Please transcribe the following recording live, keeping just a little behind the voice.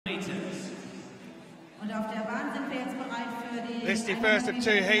This is the first of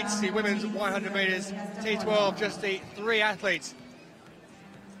two heats, the women's 100 metres T12, just the 3 athletes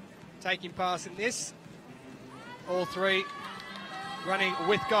taking part in this. All 3 running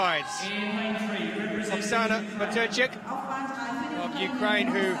with guides. Oksana BOTURCHUK of Ukraine,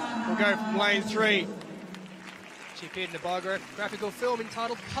 who will go from lane 3. She appeared in a biographical film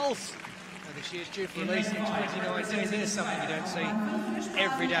entitled Pulse. And she is due for release in 2019. There's something you don't see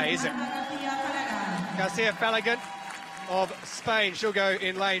every day, is it? GARCIA FALAGAN of Spain, she'll go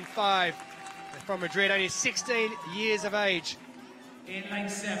in lane 5. From Madrid, only 16 years of age. In lane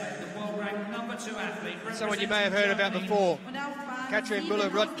 7, the world ranked number 2 athlete. Someone you may have heard about before. Katrin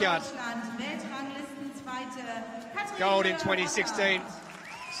MUELLER-ROTTGARDT. Gold in 2016,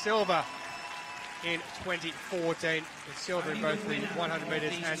 silver in 2014, with silver in both the 100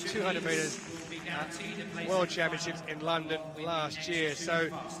 metres and 200 metres World Championships in London last year. So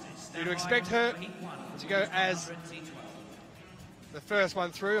you'd expect her to go as the first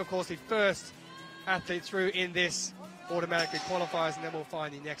one through, of course the first athlete through in this automatically qualifies, and then we'll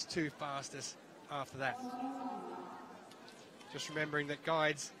find the next 2 fastest after that. Just remembering that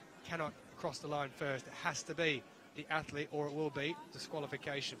guides cannot cross the line first. It has to be the athlete or it will be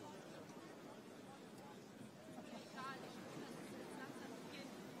disqualification.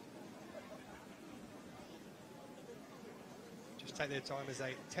 Just take their time as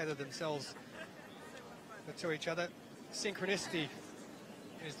they tether themselves to each other. Synchronicity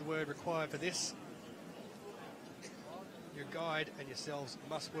is the word required for this. Your guide and yourselves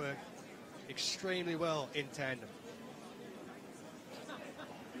must work extremely well in tandem.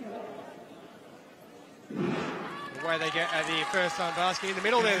 The way they get at the first time basket in the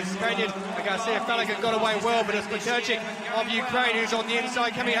middle there, the Spaniard GARCIA FALAGAN got away well, but it's BOTURCHUK of Ukraine who's on the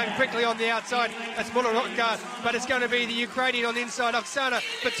inside, coming home quickly on the outside. That's MUELLER-ROTTGARDT, but it's going to be the Ukrainian on the inside, Oksana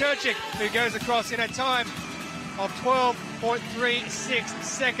BOTURCHUK, who goes across in a time of 12.36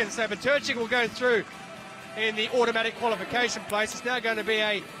 seconds. So BOTURCHUK will go through in the automatic qualification place. It's now going to be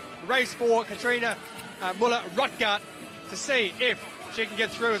a race for Katrin MUELLER-ROTTGARDT to see if she can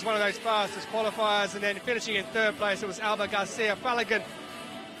get through as one of those fastest qualifiers. And then finishing in 3rd place, it was Alba GARCIA FALAGAN,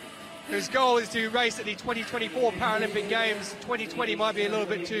 whose goal is to race at the 2024 Paralympic Games. 2020 might be a little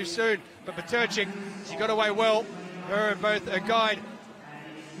bit too soon, but BOTURCHUK, she got away well. Her and both a guide.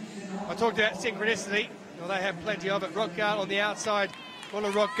 I talked about synchronicity. Well, they have plenty of it. ROTTGARDT on the outside.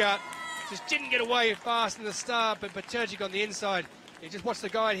 MUELLER-ROTTGARDT just didn't get away fast in the start, but BOTURCHUK on the inside. You just watch the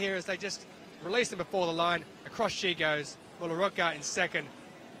guide here as they just release them before the line. Across she goes. MUELLER-ROTTGARDT in 2nd,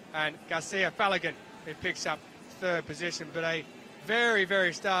 and GARCIA FALAGAN, who picks up 3rd position. But a very,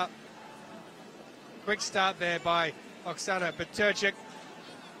 very quick start there by Oksana BOTURCHUK.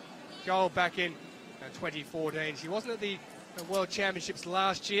 Gold back in 2014. She wasn't at the World Championships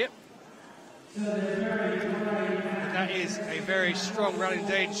last year. That is a very strong run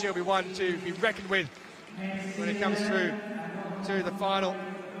indeed. She'll be one to be reckoned with when it comes through to the final.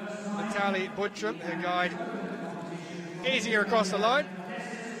 Natalie Buttram, her guide, easing her across the line.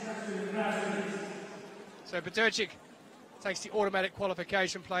 So BOTURCHUK takes the automatic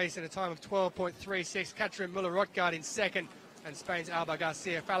qualification place in a time of 12.36. Katrin MUELLER-ROTTGARDT in 2nd, and Spain's Alba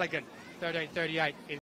GARCIA FALAGAN 13.38 in